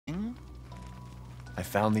I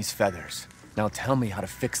found these feathers. Now tell me how to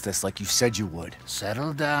fix this like you said you would.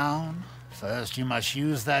 Settle down. First, you must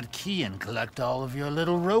use that key and collect all of your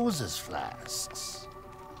little roses flasks.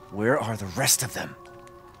 Where are the rest of them?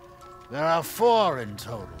 There are 4 in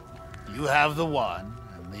total. You have the one,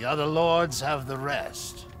 and the other lords have the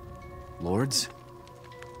rest. Lords?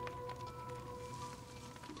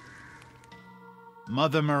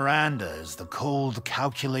 Mother Miranda is the cold,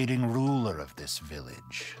 calculating ruler of this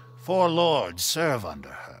village. 4 lords serve under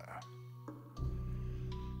her.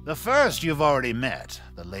 The first you've already met,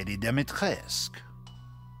 the Lady Dimitrescu.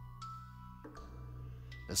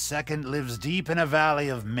 The second lives deep in a valley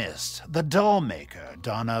of mist, the doll-maker,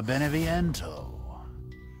 Donna Beneviento.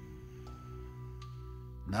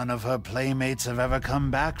 None of her playmates have ever come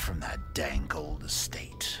back from that dank old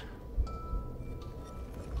estate.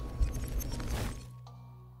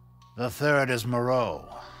 The third is Moreau,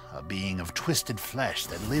 a being of twisted flesh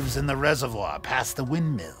that lives in the reservoir past the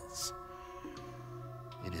windmills.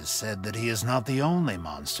 It is said that he is not the only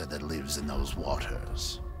monster that lives in those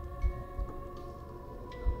waters.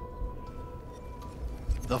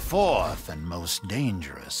 The fourth and most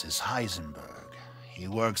dangerous is Heisenberg. He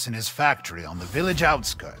works in his factory on the village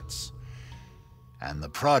outskirts. And the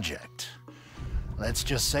project, let's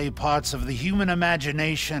just say parts of the human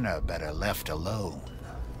imagination are better left alone.